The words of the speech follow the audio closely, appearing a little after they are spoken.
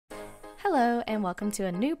Hello and welcome to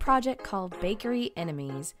a new project called Bakery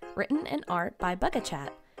Enemies, written and art by Buggachat.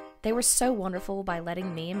 They were so wonderful by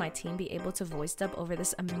letting me and my team be able to voice dub over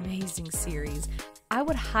this amazing series. I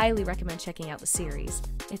would highly recommend checking out the series.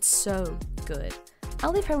 It's so good.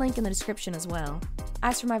 I'll leave her link in the description as well.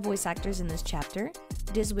 As for my voice actors in this chapter,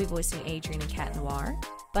 Diz will be voicing Adrien and Cat Noir,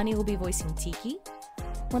 Bunny will be voicing Tikki,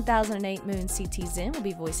 1008 Moon CT Zen will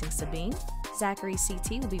be voicing Sabine, Zachary-CT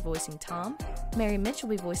will be voicing Tom, MerryMitch will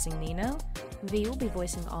be voicing Nino, V will be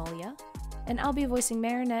voicing Alya, and I'll be voicing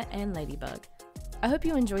Marinette and Ladybug. I hope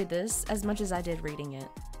you enjoyed this as much as I did reading it.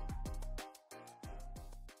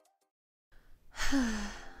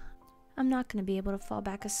 I'm not gonna be able to fall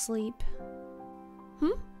back asleep.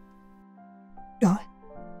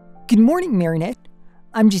 Good morning, Marinette.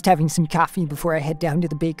 I'm just having some coffee before I head down to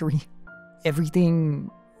the bakery. Everything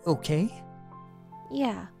okay?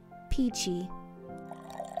 Yeah, peachy.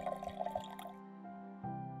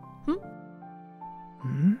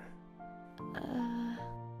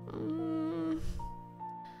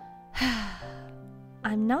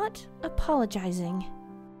 I'm not apologizing.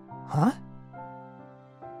 Huh?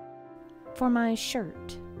 For my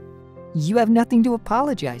shirt. You have nothing to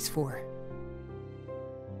apologize for.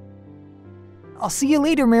 I'll see you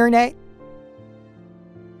later, Marinette.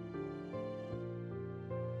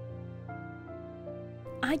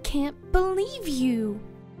 I can't believe you.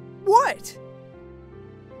 What?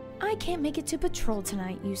 I can't make it to patrol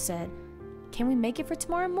tonight, you said. Can we make it for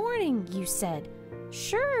tomorrow morning, you said.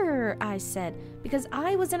 Sure, I said, because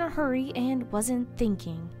I was in a hurry and wasn't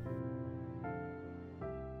thinking.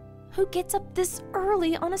 Who gets up this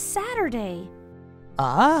early on a Saturday?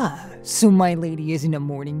 Ah, so my lady isn't a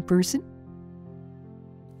morning person?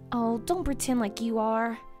 Oh, don't pretend like you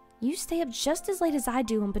are. You stay up just as late as I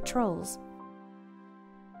do on patrols.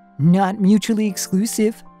 Not mutually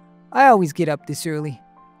exclusive. I always get up this early.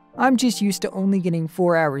 I'm just used to only getting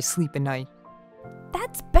 4 hours sleep a night.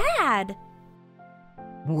 That's bad!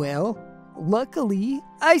 Well, luckily,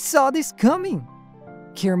 I saw this coming.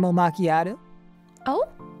 Caramel macchiato? Oh?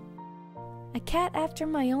 A cat after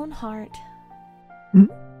my own heart.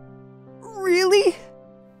 Really?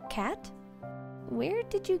 Cat? Where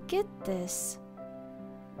did you get this?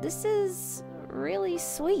 This is really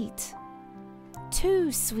sweet.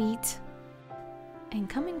 Too sweet. And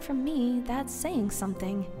coming from me, that's saying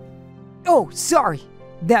something. Oh, sorry.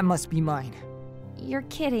 That must be mine. You're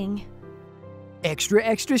kidding.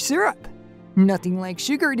 Extra syrup. Nothing like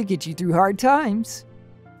sugar to get you through hard times.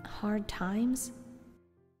 Hard times?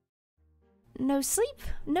 No sleep,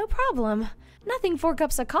 no problem. Nothing 4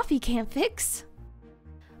 cups of coffee can't fix.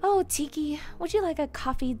 Oh, Tikki, would you like a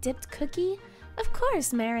coffee-dipped cookie? Of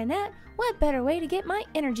course, Marinette. What better way to get my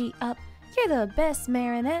energy up? You're the best,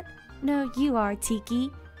 Marinette. No, you are, Tikki.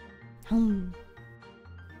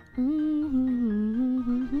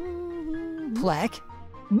 Black,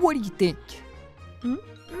 what do you think?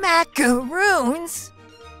 Macaroons?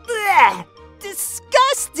 Blech!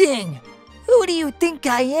 Disgusting! Who do you think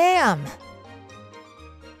I am?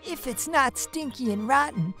 If it's not stinky and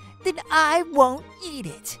rotten, then I won't eat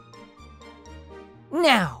it.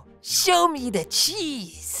 Now, show me the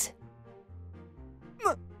cheese.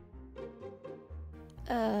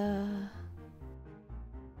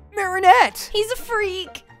 Marinette! He's a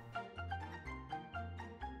freak!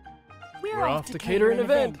 We're off to cater an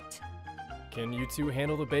event. Can you two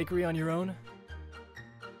handle the bakery on your own?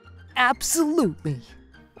 Absolutely.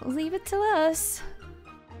 Leave it to us.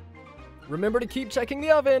 Remember to keep checking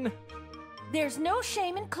the oven. There's no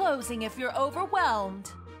shame in closing if you're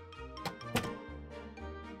overwhelmed.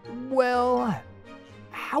 Well,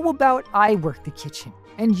 how about I work the kitchen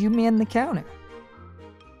and you man the counter?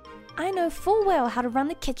 I know full well how to run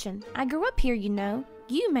the kitchen. I grew up here, you know.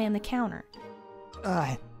 You man the counter.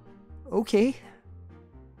 Okay.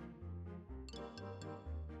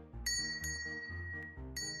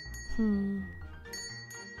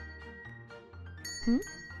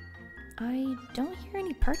 I don't hear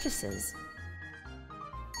any purchases.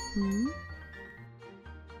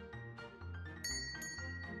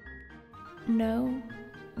 No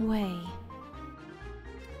way.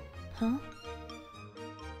 Huh?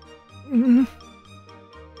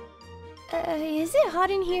 Is it hot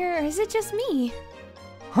in here, or is it just me?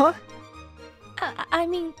 Huh? I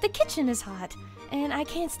mean, the kitchen is hot, and I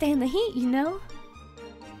can't stand the heat, you know?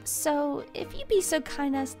 So, if you'd be so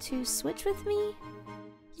kind as to switch with me?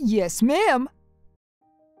 Yes, ma'am.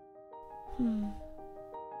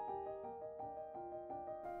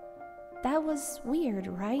 That was weird,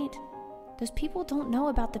 right? Those people don't know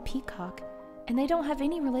about the peacock, and they don't have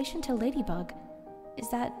any relation to Ladybug. Is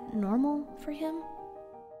that normal for him?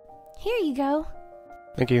 Here you go.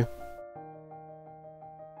 Thank you.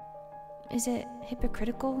 Is it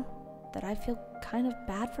hypocritical that I feel kind of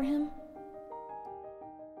bad for him?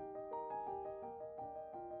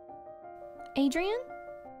 Adrien?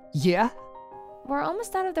 Yeah? We're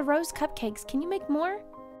almost out of the rose cupcakes. Can you make more?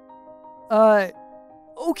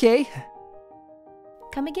 Okay.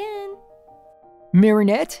 Come again.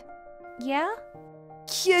 Marinette? Yeah?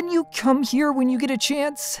 Can you come here when you get a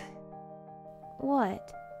chance?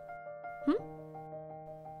 What?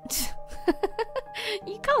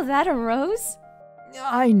 You call that a rose?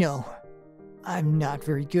 I know. I'm not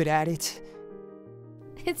very good at it.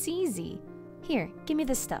 It's easy. Here, give me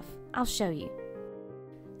this stuff. I'll show you.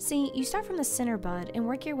 See, you start from the center bud and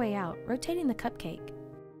work your way out, rotating the cupcake.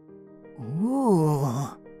 Ooh.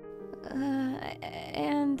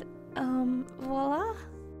 Voila.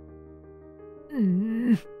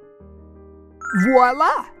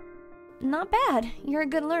 Voila! Not bad. You're a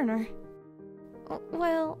good learner.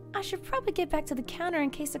 Well, I should probably get back to the counter in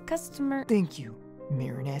case a customer... Thank you,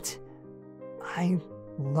 Marinette. I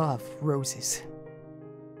love roses.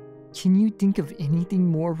 Can you think of anything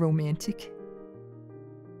more romantic?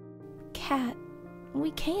 Cat,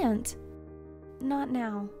 we can't. Not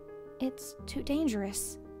now. It's too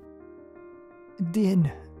dangerous.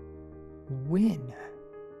 Then, when?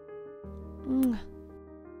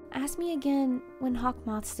 Ask me again when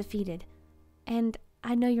Hawkmoth's defeated, and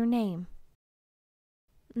I know your name.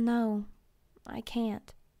 No, I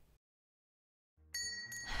can't.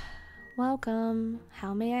 Welcome.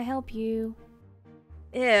 How may I help you?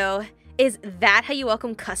 Ew, is that how you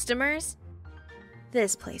welcome customers?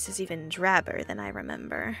 This place is even drabber than I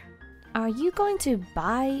remember. Are you going to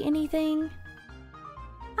buy anything?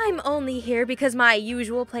 I'm only here because my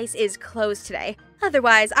usual place is closed today.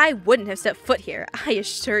 Otherwise, I wouldn't have stepped foot here, I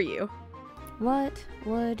assure you. What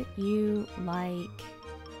would you like?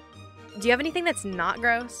 Do you have anything that's not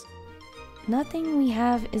gross? Nothing we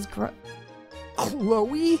have is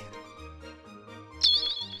Chloe?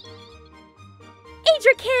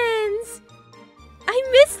 Adrien! I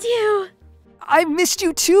missed you! I missed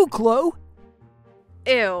you too, Chloe.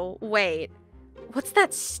 Ew, wait. What's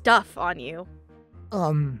that stuff on you?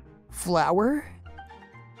 Flower?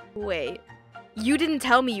 Wait. You didn't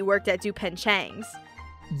tell me you worked at Dupen Chang's.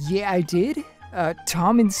 Yeah, I did.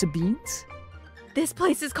 Tom and Sabine's? This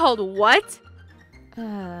place is called what?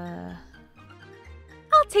 Uh...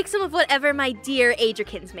 I'll take some of whatever my dear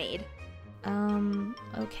Adrien's made.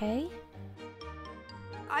 Okay.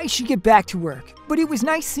 I should get back to work, but it was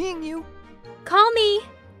nice seeing you. Call me.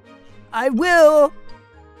 I will.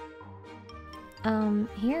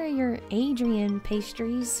 Here are your Adrien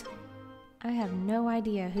pastries. I have no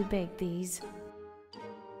idea who baked these.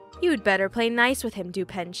 You'd better play nice with him,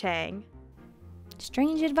 Dupen Chang.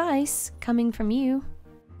 Strange advice coming from you.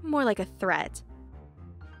 More like a threat.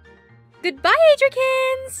 Goodbye,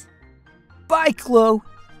 Adriens! Bye, Chloe.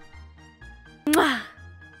 Mwah.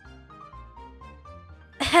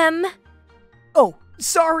 Ahem. Oh,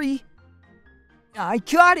 sorry. I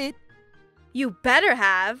got it. You better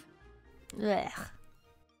have. Ugh.